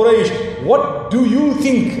people of Quraysh, what do you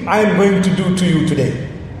think I am going to do to you today?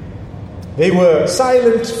 They were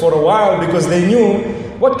silent for a while because they knew,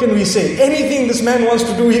 what can we say? Anything this man wants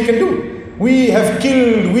to do, he can do. We have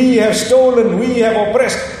killed, we have stolen, we have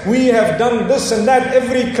oppressed, we have done this and that.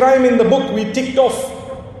 Every crime in the book we ticked off.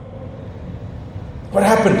 What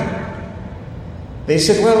happened? They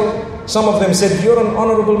said, well, some of them said, you're an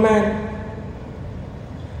honorable man.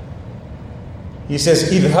 He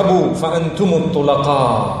says, اذهبوا فأنتم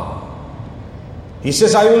الطلقاء. He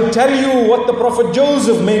says, I will tell you what the Prophet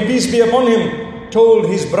Joseph, may peace be upon him, told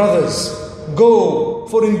his brothers. Go,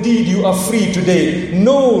 for indeed you are free today.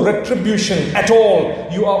 No retribution at all.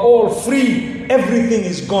 You are all free. Everything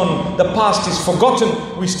is gone. The past is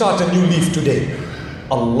forgotten. We start a new leaf today.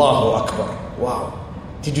 Allahu Akbar. Wow.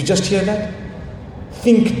 Did you just hear that?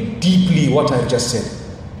 Think deeply what I've just said.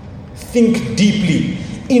 Think deeply.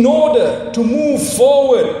 In order to move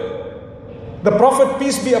forward, the Prophet,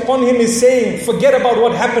 peace be upon him, is saying, forget about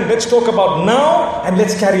what happened. Let's talk about now and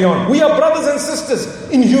let's carry on. We are brothers and sisters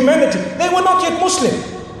in humanity. They were not yet Muslim.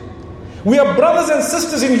 We are brothers and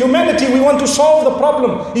sisters in humanity. We want to solve the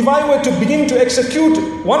problem. If I were to begin to execute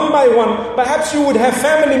one by one, perhaps you would have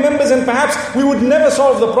family members and perhaps we would never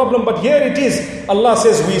solve the problem. But here it is. Allah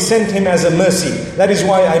says we sent him as a mercy. That is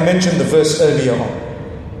why I mentioned the verse earlier on.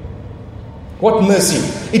 What mercy?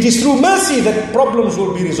 It is through mercy that problems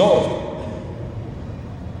will be resolved.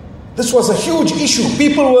 This was a huge issue.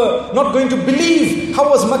 People were not going to believe. How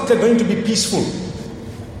was Mecca going to be peaceful?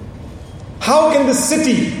 How can the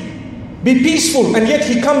city be peaceful? And yet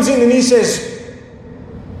he comes in and he says,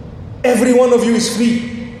 every one of you is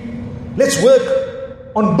free. Let's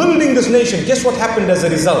work on building this nation. Guess what happened as a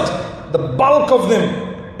result? The bulk of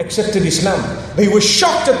them accepted Islam. They were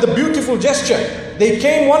shocked at the beautiful gesture. They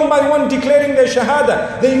came one by one declaring their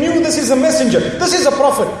shahada. They knew this is a messenger. This is a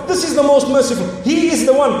prophet. This is the most merciful. He is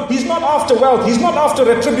the one. He's not after wealth. He's not after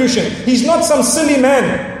retribution. He's not some silly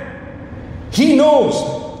man. He knows.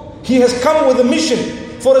 He has come with a mission.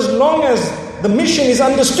 For as long as the mission is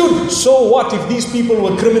understood, so what if these people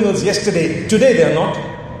were criminals yesterday? Today they are not.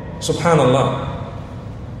 Subhanallah.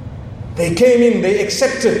 They came in, they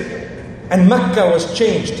accepted. And Mecca was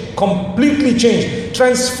changed, completely changed,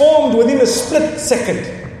 transformed within a split second.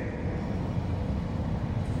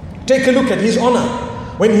 Take a look at his honor.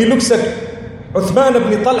 When he looks at Uthman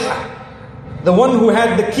ibn Talha, The one who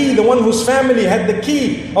had the key, the one whose family had the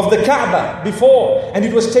key of the Kaaba before, and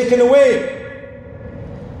it was taken away.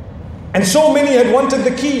 And so many had wanted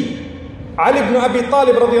the key. Ali ibn Abi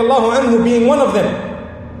Talib radiallahu anhu being one of them.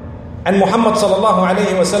 And Muhammad sallallahu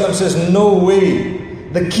alayhi wa sallam says, no way.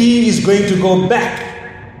 The key is going to go back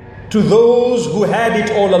to those who had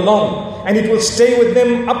it all along. And it will stay with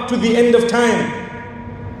them up to the end of time.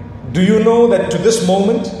 Do you know that to this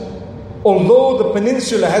moment, although the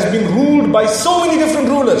peninsula has been ruled by so many different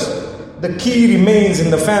rulers, the key remains in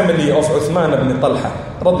the family of Uthman ibn Talha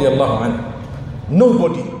radiallahu anhu.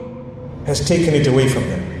 Nobody has taken it away from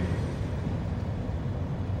them.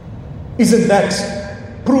 Isn't that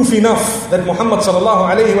proof enough that Muhammad sallallahu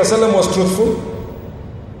alayhi wa sallam was truthful?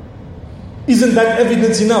 Isn't that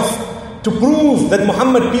evidence enough to prove that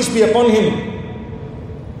Muhammad, peace be upon him,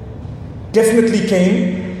 definitely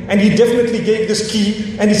came, and he definitely gave this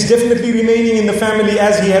key, and it's definitely remaining in the family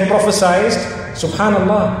as he had prophesied?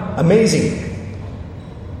 Subhanallah, amazing.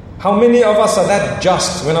 How many of us are that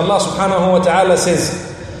just when Allah subhanahu wa ta'ala says,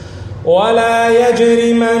 وَلَا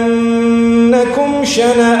يَجْرِمَنَّكُمْ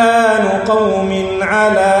شَنَآنُ قَوْمٍ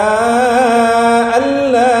عَلَىٰ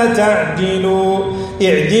أَلَّا تَعْدِلُوا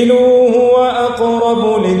اعْدِلُوا هُوَ أَقْرَبُ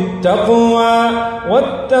لِلتَّقْوَى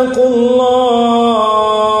وَاتَّقُوا اللَّهَ.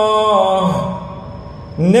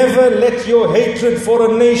 Never let your hatred for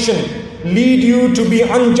a nation lead you to be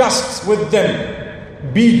unjust with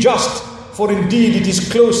them. Be just, for indeed it is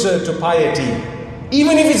closer to piety.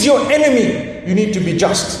 Even if it's your enemy, you need to be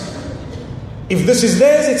just. If this is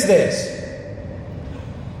theirs, it's theirs.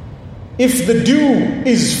 If the due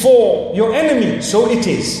is for your enemy, so it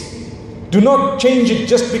is. Do not change it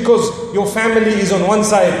just because your family is on one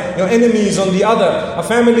side, your enemy is on the other. A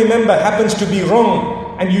family member happens to be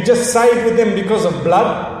wrong and you just side with them because of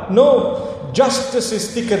blood. No, justice is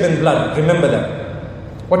thicker than blood. Remember that.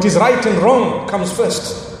 What is right and wrong comes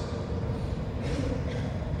first.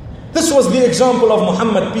 This was the example of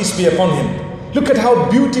Muhammad, peace be upon him. Look at how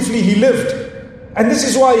beautifully he lived. And this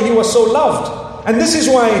is why he was so loved. And this is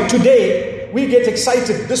why today we get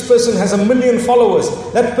excited. This person has 1 million followers.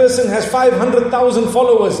 That person has 500,000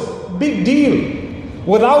 followers. Big deal.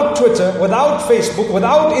 Without Twitter, without Facebook,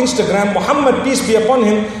 without Instagram, Muhammad, peace be upon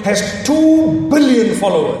him, has 2 billion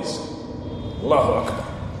followers. Allahu Akbar.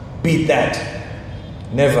 Beat that.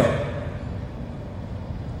 Never.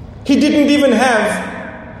 He didn't even have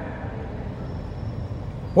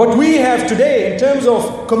what we have today in terms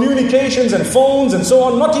of communications and phones and so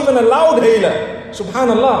on, not even a loudhailer.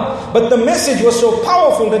 Subhanallah. But the message was so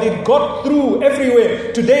powerful that it got through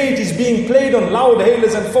everywhere. Today it is being played on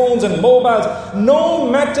loudhailers and phones and mobiles. No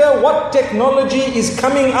matter what technology is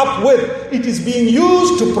coming up with, it is being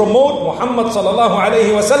used to promote Muhammad sallallahu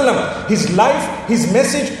alayhi wa sallam, his life, his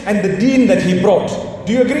message and the deen that he brought.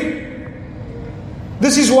 Do you agree?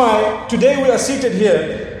 This is why today we are seated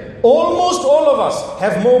here. Almost all of us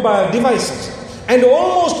have mobile devices. And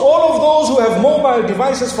almost all of those who have mobile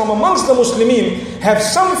devices from amongst the Muslimin have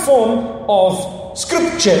some form of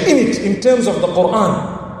scripture in it in terms of the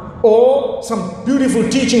Quran or some beautiful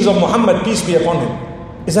teachings of Muhammad, peace be upon him.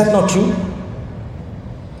 Is that not true?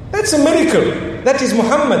 That's a miracle. That is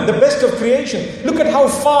Muhammad, the best of creation. Look at how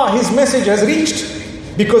far his message has reached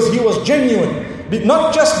because he was genuine.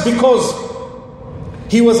 Not just because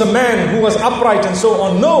he was a man who was upright and so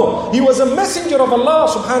on. No, he was a messenger of Allah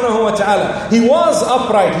subhanahu wa ta'ala. He was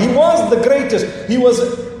upright. He was the greatest. He was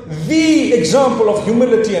the example of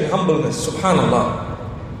humility and humbleness. Subhanallah.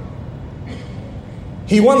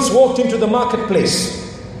 He once walked into the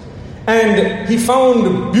marketplace and he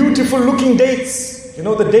found beautiful looking dates. You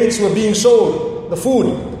know, the dates were being sold, the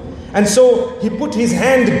food. And so he put his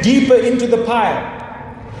hand deeper into the pile.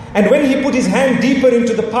 And when he put his hand deeper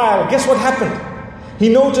into the pile, guess what happened? He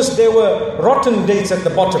noticed there were rotten dates at the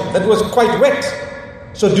bottom that was quite wet.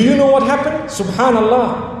 So do you know what happened?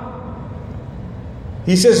 Subhanallah.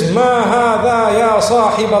 He says, "Ma hadha ya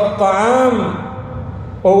sahib at-ta'am."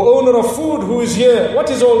 O owner of food who is here, what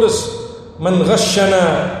is all this? "Man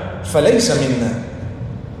ghashana falaysa minna."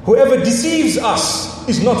 Whoever deceives us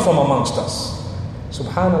is not from amongst us.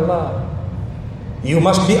 Subhanallah. You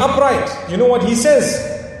must be upright. You know what he says?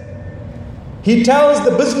 He tells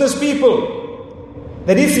the business people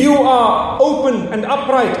that if you are open and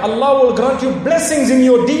upright, Allah will grant you blessings in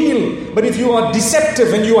your deal. But if you are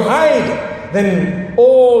deceptive and you hide, then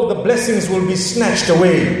all the blessings will be snatched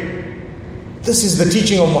away. This is the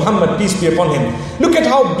teaching of Muhammad, peace be upon him. Look at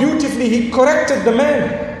how beautifully he corrected the man.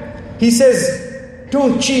 He says,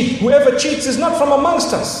 don't cheat. Whoever cheats is not from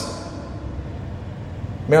amongst us.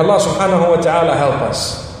 May Allah subhanahu wa ta'ala help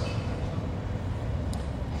us.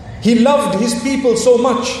 He loved his people so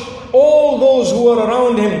much all those who were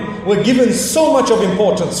around him were given so much of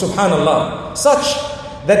importance, subhanallah, such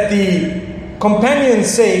that the companions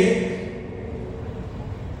say,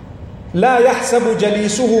 لا يحسب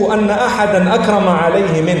جليسه أن أحدا أكرم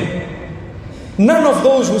عليه منه. None of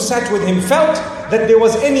those who sat with him felt that there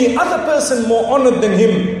was any other person more honored than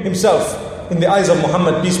him himself in the eyes of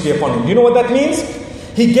Muhammad, peace be upon him. Do you know what that means?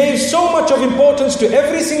 He gave so much of importance to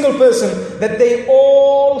every single person that they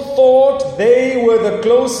all thought they were the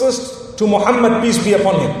closest to Muhammad, peace be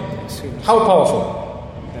upon him. How powerful.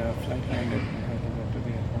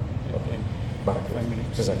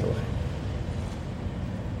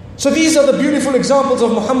 So these are the beautiful examples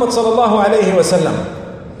of Muhammad sallallahu alayhi wa sallam.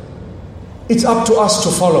 It's up to us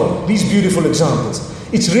to follow these beautiful examples.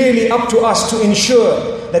 It's really up to us to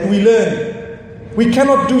ensure that we learn. We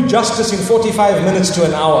cannot do justice in 45 minutes to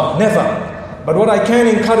an hour, never. But what I can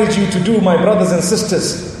encourage you to do, my brothers and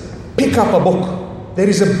sisters, pick up a book. There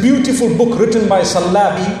is a beautiful book written by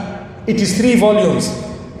Sallabi. It is 3 volumes.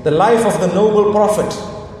 The Life of the Noble Prophet.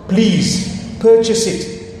 Please purchase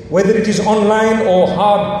it, whether it is online or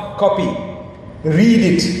hard copy. Read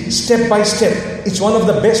it step by step. It's one of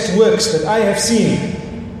the best works that I have seen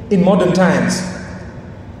in modern times.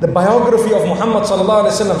 The biography of Muhammad sallallahu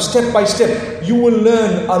alaihi wasallam, step by step. You will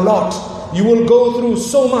learn a lot. You will go through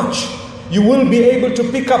so much. You will be able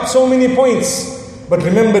to pick up so many points. But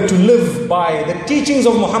remember to live by the teachings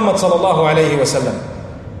of Muhammad sallallahu alaihi wasallam.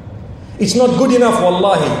 It's not good enough,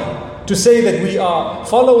 wallahi, to say that we are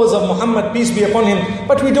followers of Muhammad, peace be upon him,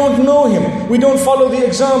 but we don't know him. We don't follow the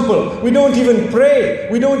example. We don't even pray.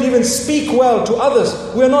 We don't even speak well to others.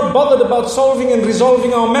 We are not bothered about solving and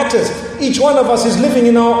resolving our matters. Each one of us is living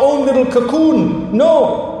in our own little cocoon.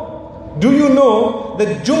 No. Do you know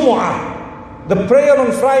that Jumu'ah, the prayer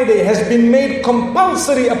on Friday, has been made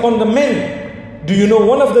compulsory upon the men? Do you know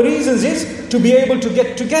one of the reasons is to be able to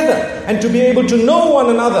get together and to be able to know one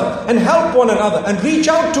another and help one another and reach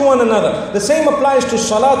out to one another. The same applies to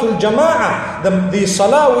Salatul Jama'ah, the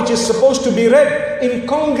Salah which is supposed to be read in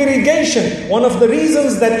congregation. One of the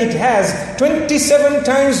reasons that it has 27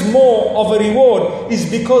 times more of a reward is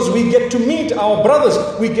because we get to meet our brothers,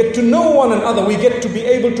 we get to know one another, we get to be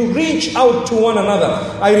able to reach out to one another.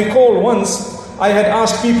 I recall once I had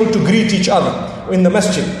asked people to greet each other in the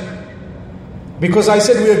masjid, because I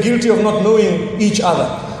said we are guilty of not knowing each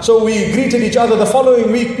other. So we greeted each other. The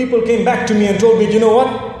following week, people came back to me and told me, do you know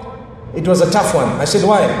what? It was a tough one. I said,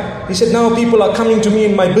 why? He said, now people are coming to me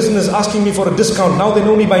in my business asking me for a discount. Now they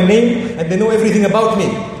know me by name and they know everything about me.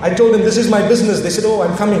 I told them, this is my business. They said, oh,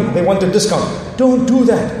 I'm coming. They want a discount. Don't do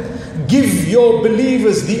that. Give your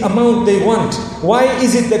believers the amount they want. Why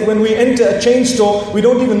is it that when we enter a chain store, we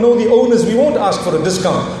don't even know the owners, we won't ask for a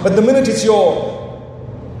discount. But the minute it's your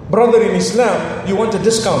brother in Islam, you want a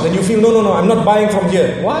discount and you feel, no, I'm not buying from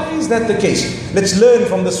here. Why is that the case? Let's learn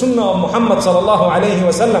from the sunnah of Muhammad sallallahu alayhi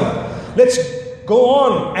wa sallam. Let's go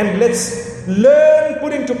on and let's learn,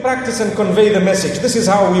 put into practice and convey the message. This is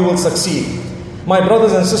how we will succeed. My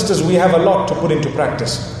brothers and sisters, we have a lot to put into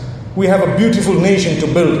practice. We have a beautiful nation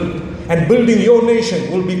to build. And building your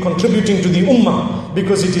nation will be contributing to the ummah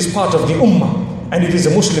because it is part of the ummah and it is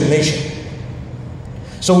a Muslim nation.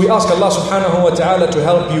 So we ask Allah subhanahu wa ta'ala to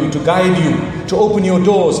help you, to guide you, to open your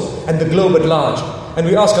doors and the globe at large. And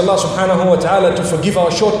we ask Allah subhanahu wa ta'ala to forgive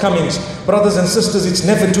our shortcomings. Brothers and sisters, it's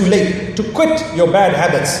never too late to quit your bad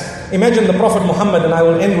habits. Imagine the Prophet Muhammad, and I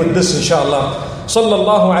will end with this inshallah,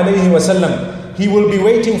 sallallahu alayhi wa sallam. He will be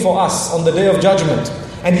waiting for us on the day of judgment.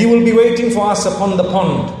 And he will be waiting for us upon the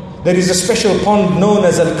pond. There is a special pond known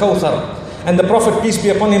as Al-Kawthar. And the Prophet, peace be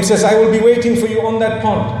upon him, says, I will be waiting for you on that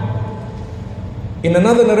pond. In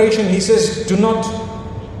another narration, he says, do not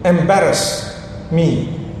embarrass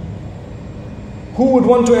me. Who would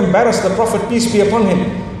want to embarrass the Prophet, peace be upon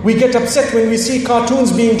him? We get upset when we see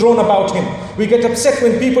cartoons being drawn about him. We get upset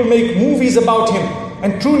when people make movies about him.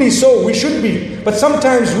 And truly so, we should be. But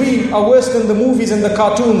sometimes we are worse than the movies and the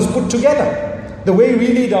cartoons put together. The way we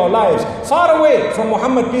lead our lives, far away from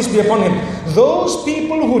Muhammad, peace be upon him. Those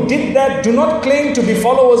people who did that do not claim to be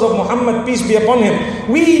followers of Muhammad, peace be upon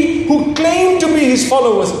him. We who claim to be his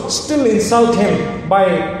followers still insult him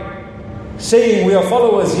by saying we are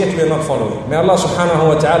followers, yet we are not following. May Allah subhanahu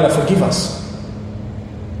wa ta'ala forgive us.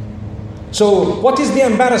 So what is the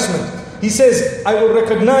embarrassment? He says, I will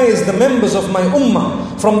recognize the members of my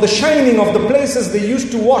ummah from the shining of the places they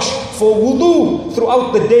used to wash for wudu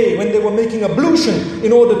throughout the day when they were making ablution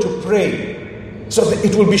in order to pray. So that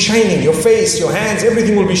it will be shining, your face, your hands,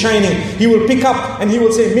 everything will be shining. He will pick up and he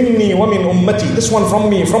will say, Minni wa min ummati, this one from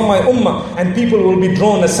me, from my ummah, and people will be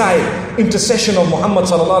drawn aside. Intercession of Muhammad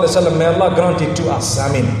sallallahu alaihi wasallam, may Allah grant it to us.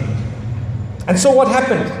 Ameen. And so what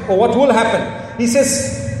happened, or what will happen? He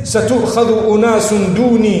says, ستؤخذ أناس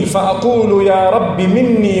دوني فأقول يا رب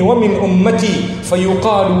مني ومن أمتي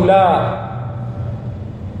فيقال لا.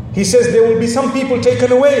 He says there will be some people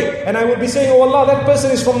taken away, and I will be saying, oh Allah, that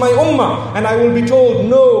person is from my ummah, and I will be told,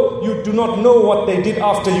 no, you do not know what they did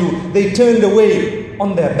after you. They turned away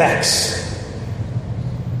on their backs.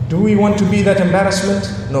 Do we want to be that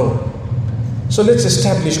embarrassment? No. So let's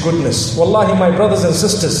establish goodness. Wallahi, my brothers and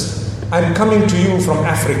sisters, I'm coming to you from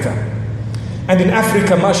Africa. And in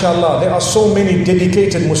Africa, mashallah, there are so many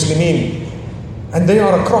dedicated Muslimin, and they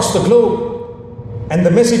are across the globe. And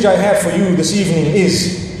the message I have for you this evening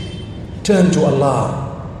is, turn to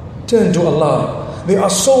Allah. Turn to Allah. There are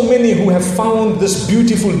so many who have found this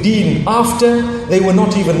beautiful deen after they were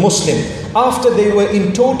not even Muslim. After they were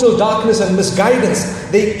in total darkness and misguidance,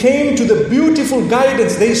 they came to the beautiful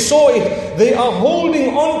guidance. They saw it. They are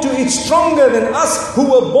holding on to it stronger than us who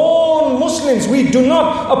were born Muslims. We do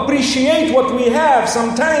not appreciate what we have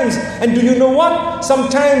sometimes. And do you know what?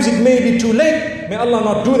 Sometimes it may be too late. May Allah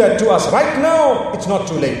not do that to us. Right now, it's not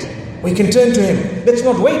too late. We can turn to Him. Let's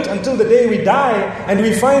not wait until the day we die and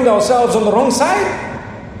we find ourselves on the wrong side.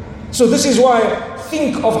 So this is why,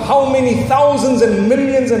 think of how many thousands and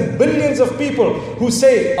millions and billions of people who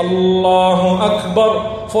say Allahu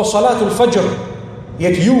Akbar for Salatul Fajr,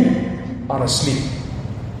 yet you are asleep.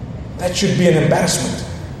 That should be an embarrassment.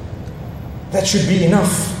 That should be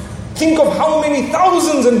enough. Think of how many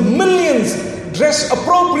thousands and millions dress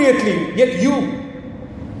appropriately, yet you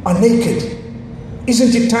are naked.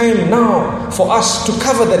 Isn't it time now for us to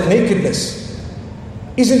cover that nakedness?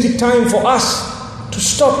 Isn't it time for us to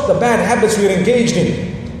stop the bad habits we're engaged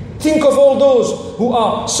in? Think of all those who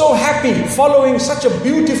are so happy following such a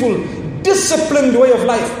beautiful, disciplined way of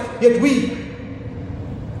life, yet we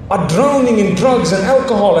are drowning in drugs and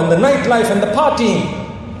alcohol and the nightlife and the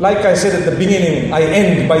partying. Like I said at the beginning, I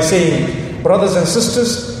end by saying, brothers and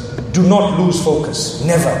sisters, do not lose focus.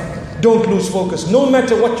 Never. Don't lose focus. No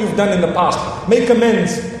matter what you've done in the past, make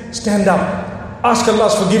amends, stand up, ask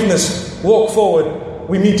Allah's forgiveness, walk forward.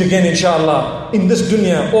 We meet again inshallah in this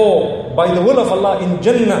dunya, or by the will of Allah in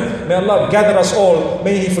Jannah. May Allah gather us all.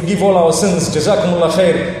 May He forgive all our sins. Jazakumullah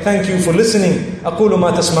khair. Thank you for listening. أقول ما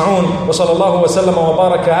تسمعون وصلى الله وسلم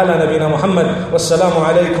وبارك على نبينا محمد والسلام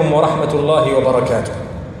عليكم ورحمة الله وبركاته.